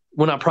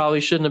when I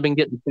probably shouldn't have been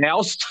getting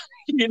Faust.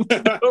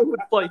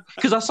 Like,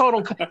 because I saw it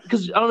on,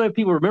 because I don't know if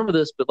people remember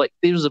this, but like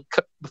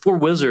before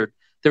Wizard,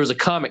 there was a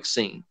comic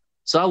scene.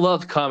 So I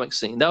loved comic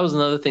scene. That was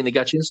another thing that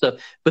got you into stuff.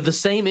 But the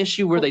same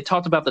issue where they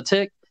talked about the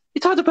Tick, they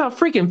talked about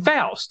freaking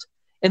Faust.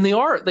 And the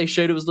art they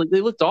showed, it was like,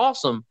 they looked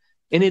awesome.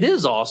 And it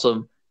is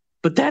awesome.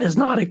 But that is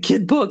not a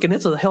kid book. And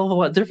it's a hell of a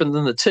lot different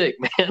than the Tick,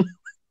 man.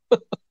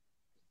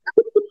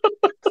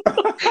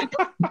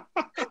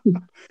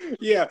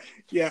 Yeah.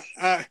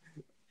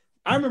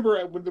 I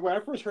remember when I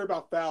first heard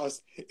about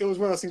Faust, it was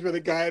one of those things where the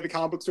guy at the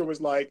comic book store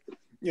was like,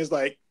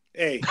 hey,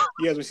 you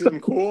guys want to see something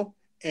cool?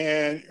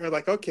 And we're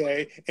like,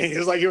 okay. And he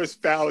was like, it was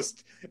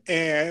Faust.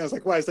 And I was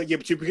like, why? It's like, yeah,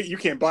 but you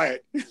can't buy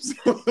it.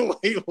 So,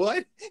 like,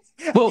 what?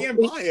 I can't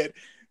buy it.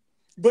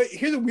 But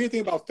here's the weird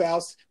thing about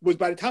Faust was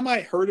by the time I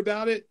heard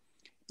about it,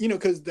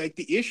 because like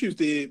the issues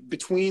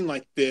between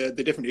like the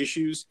different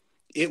issues,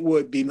 it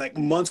would be like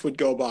months would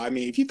go by. I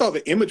mean, if you thought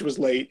the Image was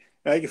late,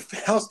 like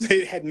Faust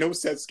had no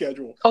set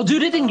schedule. Oh,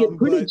 dude, it didn't get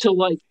printed till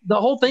like the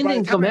whole thing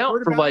didn't come out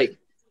for like,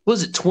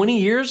 was it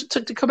 20 years it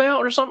took to come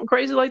out or something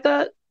crazy like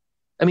that?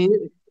 I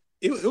mean,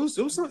 it was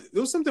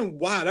something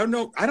wild.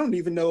 I don't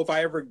even know if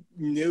I ever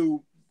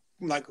knew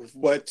like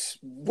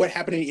what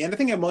happened in the end. I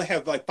think I might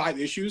have like 5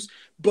 issues,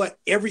 but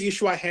every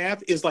issue I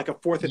have is like a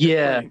 4th.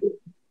 Yeah.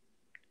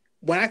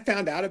 when I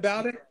found out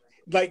about it,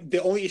 like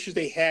the only issues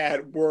they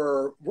had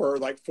were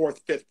like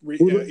fourth, fifth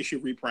issue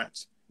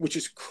reprints, which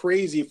is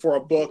crazy for a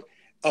book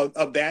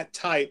of that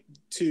type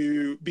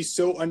to be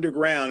so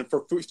underground,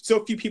 for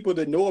so few people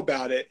to know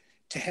about it,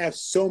 to have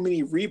so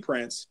many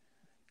reprints.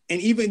 And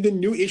even the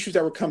new issues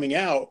that were coming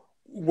out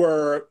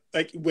were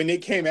like, when they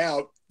came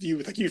out,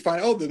 you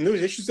find, oh, the new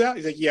issues out.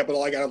 He's like, yeah, but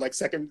all I got are like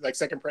second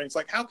printings.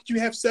 Like, how could you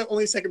have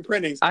only second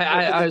printings?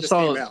 I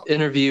saw an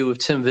interview with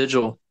Tim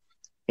Vigil,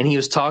 and he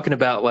was talking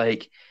about,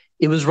 like,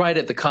 it was right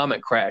at the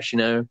comic crash, you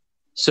know.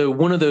 So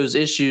one of those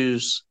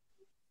issues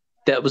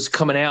that was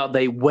coming out,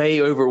 they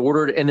way over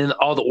ordered, and then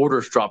all the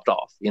orders dropped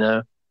off, you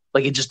know,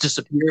 like it just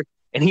disappeared.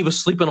 And he was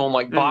sleeping on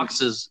like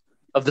boxes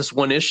of this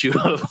one issue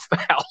of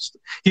Faust.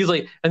 He's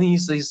like, I think he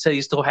said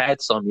he still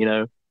had some, you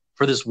know,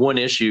 for this one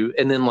issue.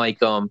 And then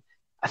like,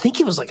 I think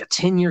it was like a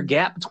 10-year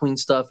gap between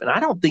stuff. And I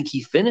don't think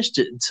he finished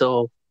it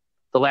until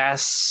the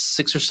last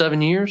 6 or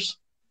 7 years.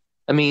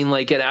 I mean,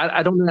 like, and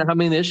I don't know how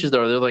many issues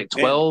there are. They're like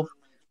 12,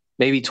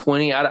 maybe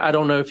 20. I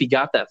don't know if he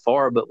got that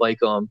far, but like,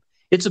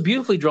 it's a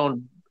beautifully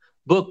drawn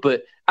book.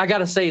 But I got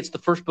to say, it's the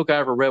first book I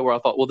ever read where I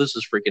thought, well, this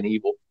is freaking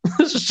evil.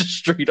 This is just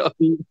straight up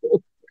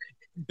evil.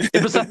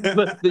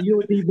 But you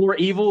would be more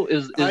evil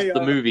is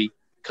the movie,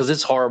 because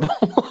it's horrible.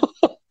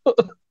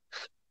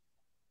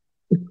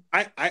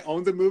 I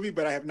own the movie,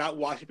 but I have not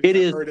watched it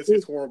because I heard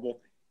it's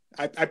horrible.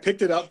 I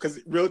picked it up because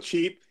real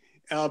cheap,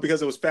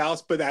 because it was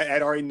Faust, but I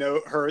had already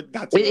heard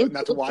not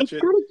to watch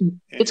it.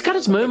 It's got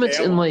its moments,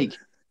 and like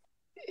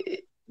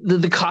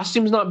the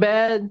costume's not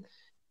bad,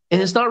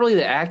 and it's not really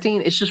the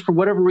acting. It's just for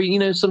whatever reason, you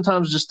know,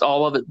 sometimes just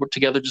all of it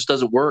together just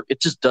doesn't work.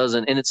 It just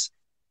doesn't, and it's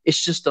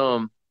just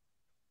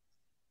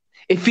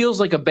it feels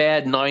like a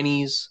bad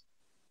 90s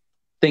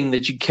thing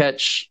that you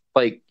catch,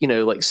 like, you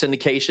know, like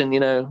syndication, you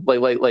know,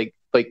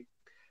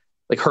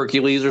 like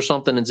Hercules or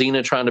something, and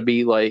Xena trying to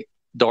be like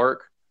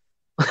dark.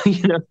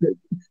 You know,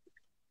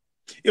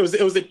 it was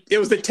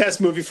the test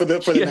movie for the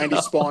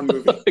 90s Spawn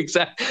movie.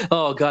 Exactly.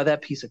 Oh god,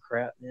 that piece of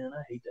crap, man.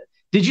 I hate that.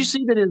 Did you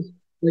see that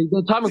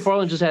Todd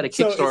McFarlane just had a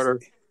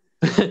Kickstarter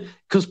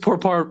because poor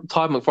Todd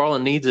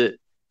McFarlane needs it.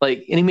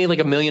 Like, and he made like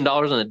 $1 million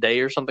in a day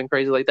or something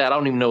crazy like that. I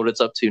don't even know what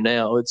it's up to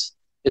now.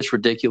 It's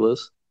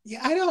ridiculous. Yeah,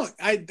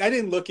 I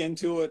didn't look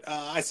into it.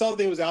 I saw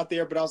that it was out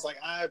there, but I was like,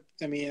 I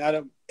mean,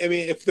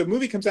 if the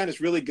movie comes out and it's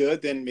really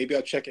good, then maybe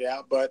I'll check it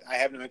out. But I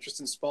have no interest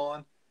in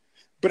Spawn.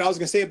 But I was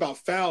gonna say about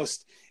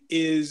Faust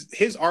is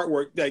his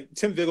artwork, like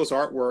Tim Vigil's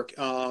artwork.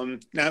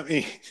 Now, I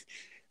mean,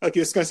 okay,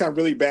 it's gonna sound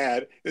really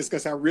bad. It's gonna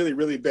sound really,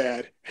 really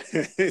bad.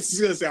 It's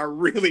gonna sound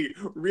really,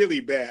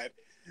 really bad.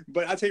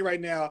 But I'll tell you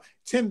right now,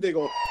 Tim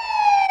Vigil.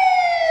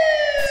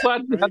 Why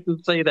do you have to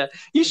say that?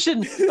 You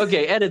shouldn't.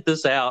 Okay, edit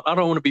this out. I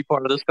don't want to be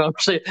part of this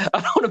conversation.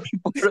 I don't want to be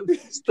part of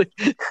this thing.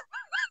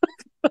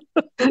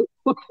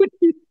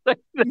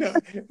 No.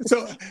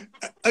 So,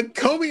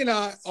 Kobe and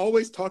I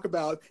always talk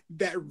about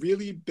that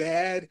really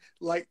bad,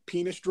 like,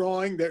 penis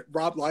drawing that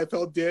Rob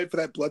Liefeld did for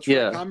that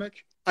Bloodshot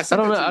comic. I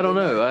don't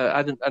know.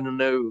 I don't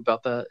know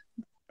about that.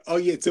 Oh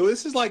yeah. So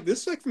this is like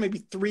maybe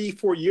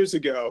 3-4 years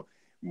ago,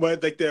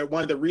 but like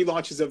one of the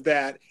relaunches of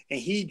that, and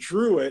he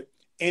drew it.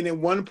 And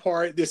in one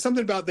part, there's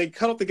something about they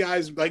cut off the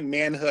guy's like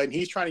manhood, and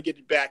he's trying to get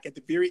it back. At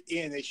the very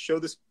end, they show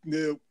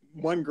the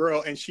one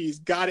girl, and she's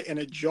got it in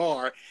a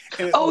jar.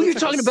 And you're like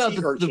talking about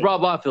the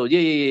Rob Liefeld.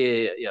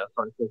 Yeah.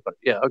 Sorry.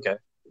 Yeah. Okay.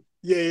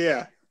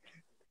 Yeah.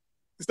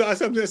 So that's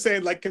what I'm just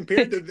saying. Like,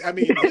 compared to, I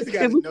mean, here's the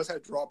guy that knows how to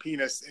draw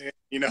penis, and,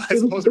 you know,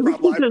 as opposed to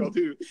Rob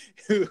Liefeld,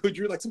 who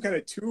drew like some kind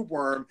of tube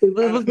worm. It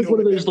looks like one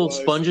of those little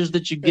sponges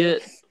that you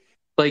get.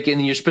 Like,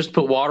 and you're supposed to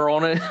put water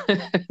on it.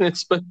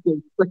 It's supposed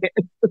to.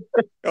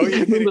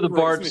 Remember the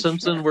Bart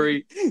Simpson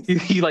where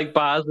he like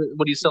buys it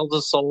when he sells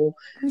his soul,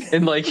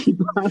 and like he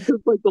buys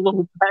like the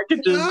little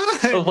packages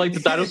of like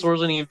the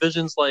dinosaurs, and he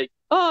envisions like,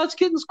 oh, it's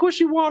getting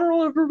squishy water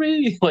all over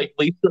me, like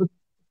Lisa.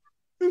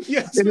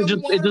 Yes, and it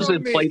just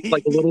inflates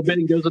like a little bit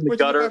and goes in the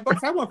gutter.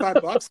 I want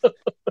 $5.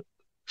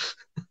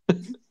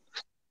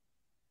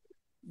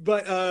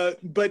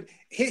 But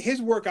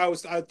his work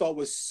I thought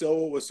was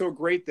so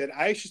great that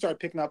I actually started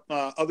picking up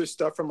other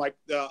stuff from like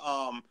the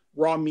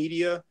Raw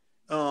Media,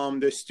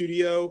 the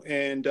studio,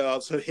 and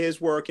so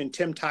his work, and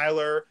Tim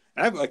Tyler.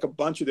 I have like a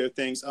bunch of their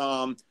things.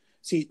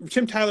 See,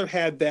 Tim Tyler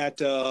had that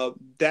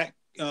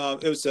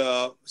it was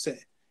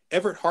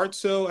Everett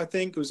Hartsoe, I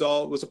think, was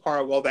a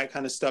part of all that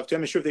kind of stuff too.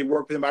 I'm not sure if they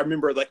worked with him. I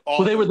remember like all.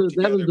 Well, that was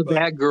the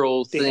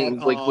Batgirl thing,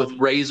 like with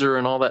Razor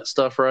and all that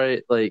stuff,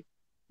 right? Like.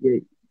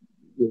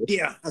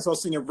 Yeah, I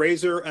was thinking of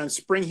Razor, and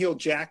Spring Heel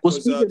Jack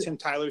was Tim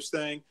Tyler's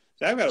thing.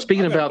 So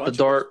speaking about the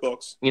dark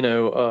books, you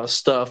know,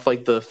 stuff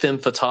like the Femme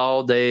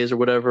Fatale days or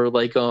whatever,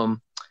 like the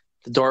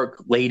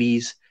Dark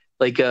Ladies,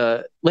 like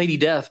Lady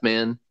Death,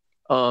 man.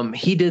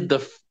 He did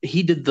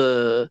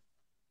the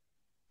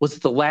was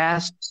it the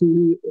last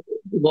two?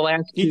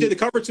 He did the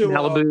cover to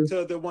Malibu,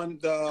 to the one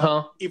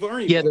Evil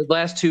Ernie. Yeah, book. The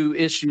last two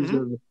issues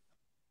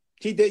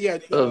he did. Yeah,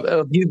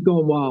 of Youth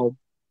Going Wild.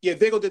 Yeah,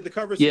 Vigil did the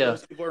covers to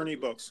those Evil Ernie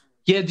books.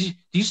 Yeah, do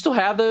you still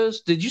have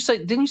those? Didn't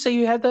you say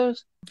you had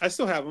those? I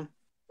still have them.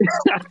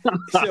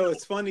 So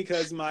it's funny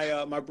because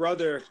my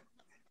brother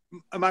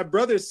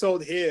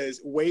sold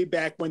his way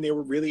back when they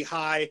were really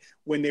high,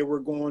 when they were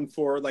going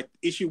for like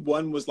issue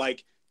one was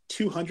like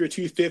 200,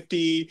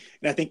 250,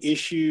 and I think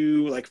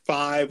issue like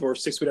 5 or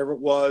 6, whatever it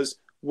was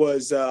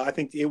I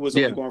think it was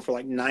only Yeah. going for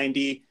like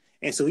 90,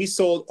 and so he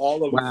sold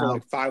all of them for Wow.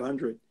 like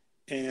 500,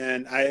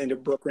 and I ended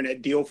up brokering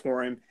that deal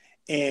for him,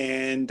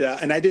 and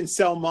I didn't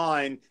sell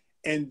mine,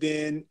 and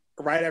then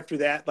right after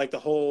that, like the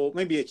whole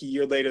maybe like a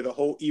year later, the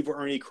whole Evil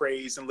Ernie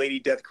craze and Lady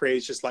Death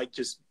craze just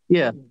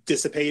Yeah.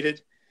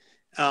 dissipated.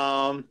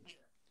 Um,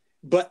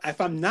 but if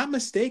I'm not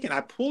mistaken,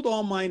 I pulled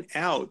all mine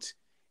out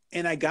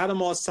and I got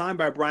them all signed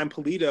by Brian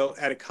Polito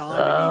at a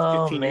con maybe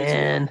Oh 15 years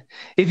ago. man,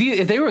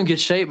 if they were in good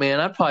shape, man,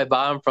 I'd probably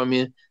buy them from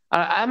you.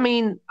 I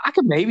mean, I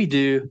could maybe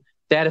do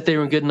that if they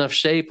were in good enough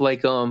shape.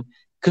 Like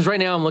because right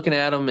now I'm looking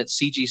at them at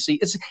CGC.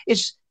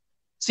 It's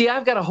see,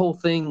 I've got a whole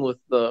thing with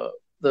the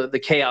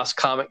chaos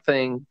comic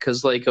thing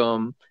because like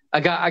I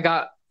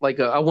got like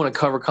I won a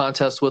cover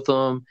contest with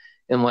them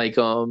and like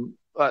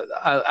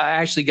I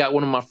actually got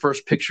one of my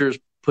first pictures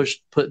put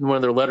in one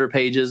of their letter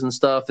pages and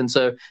stuff, and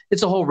so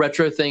it's a whole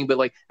retro thing. But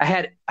like I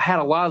had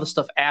a lot of the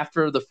stuff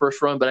after the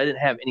first run, but I didn't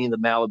have any of the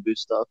Malibu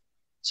stuff.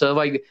 So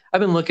like I've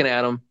been looking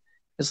at them.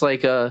 It's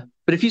like but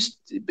if you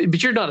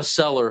but you're not a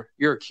seller,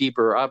 you're a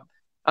keeper.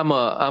 I'm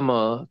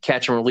a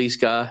catch and release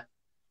guy.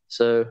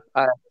 So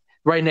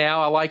right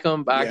now I like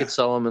them, but I Yeah. could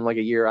sell them in like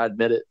a year. I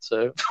admit it.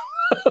 So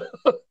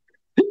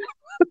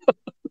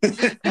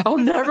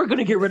I'm never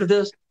gonna get rid of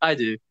this. I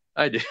do.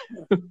 And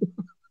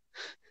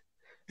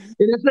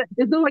it's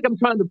not like I'm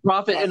trying to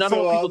profit, All right. and I don't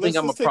So want people to think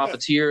I'm a let's take a.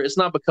 profiteer. It's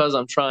not because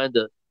I'm trying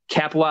to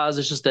capitalize.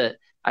 It's just that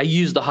I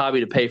use the hobby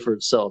to pay for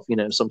itself.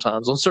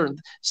 Sometimes on certain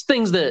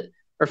things that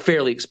are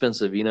fairly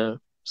expensive.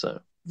 So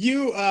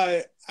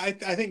I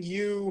think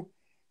you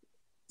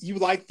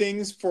like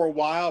things for a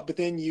while, but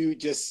then you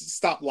just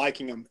stop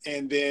liking them.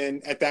 And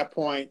then at that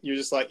point, you're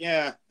just like,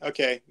 yeah,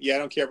 okay, yeah, I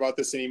don't care about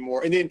this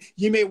anymore. And then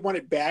you may want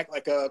it back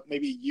like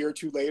maybe a year or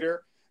two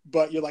later,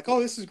 but you're like,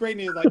 oh, this is great.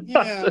 And you're like,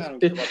 yeah, I don't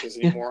care about this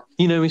anymore.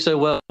 you know me so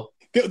well.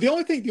 The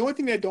only thing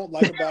that I don't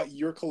like about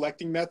your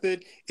collecting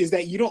method is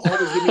that you don't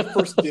always give me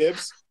first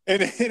dibs.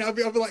 And I'll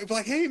be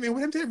like, hey man, what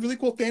happened to that really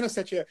cool Thanos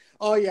set you?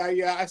 Oh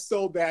yeah, I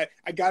sold that.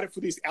 I got it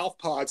for these Alf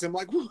pods. I'm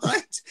like,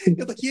 what?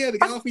 It's like, yeah, the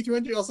guy offered me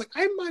 300. I was like,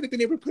 I might have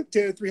been able to put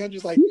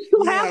 300s. Like, You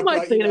still have yeah, my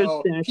but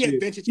Thanos he had statue.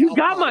 vintage You Alf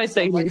got my pods.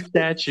 So I'm like, Thanos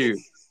statue.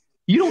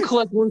 You don't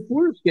collect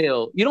 1/4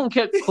 scale. You don't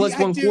collect yeah,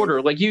 I one do.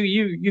 quarter. Like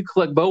you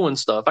collect Bowen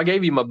stuff. I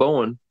gave you my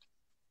Bowen,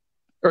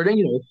 or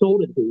then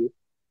sold it to you.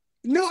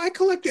 No, I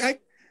collect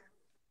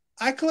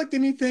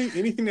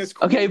anything that's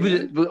cool, Okay,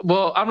 man.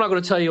 well, I'm not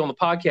going to tell you on the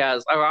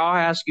podcast. I'll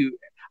ask you.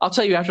 I'll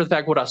tell you after the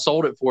fact what I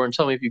sold it for, and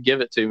tell me if you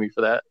give it to me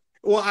for that.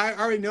 Well, I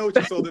already know what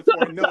you sold it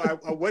for. No,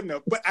 I wouldn't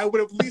have, but I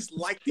would have at least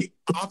liked the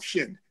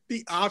option.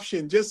 The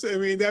option, just I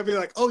mean, that'd be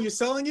like, oh, you're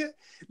selling it.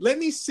 Let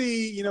me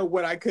see,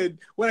 what I could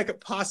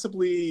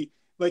possibly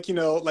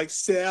like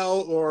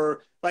sell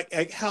or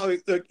like how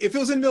if it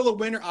was in the middle of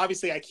winter,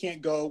 obviously I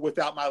can't go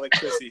without my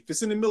electricity. If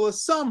it's in the middle of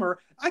summer,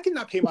 I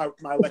cannot pay my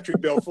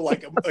electric bill for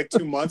like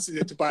 2 months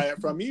to buy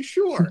that from you.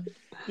 Sure,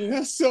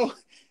 so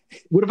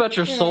What about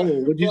your yeah,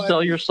 soul? Would you but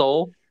sell your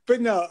soul? but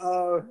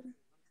no,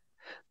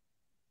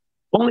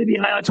 Only the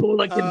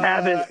Ayatollah can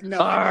have it.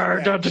 no, I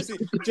need that just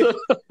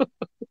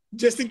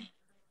just in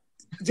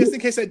just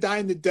in case I die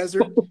in the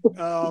desert.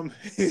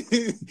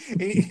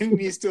 He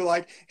needs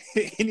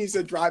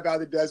to drive out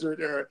of the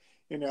desert, or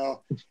in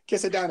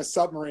case I die in a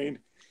submarine.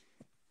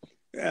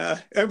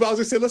 And I was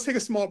gonna say, let's take a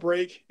small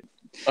break.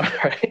 All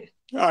right.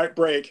 All right,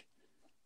 break.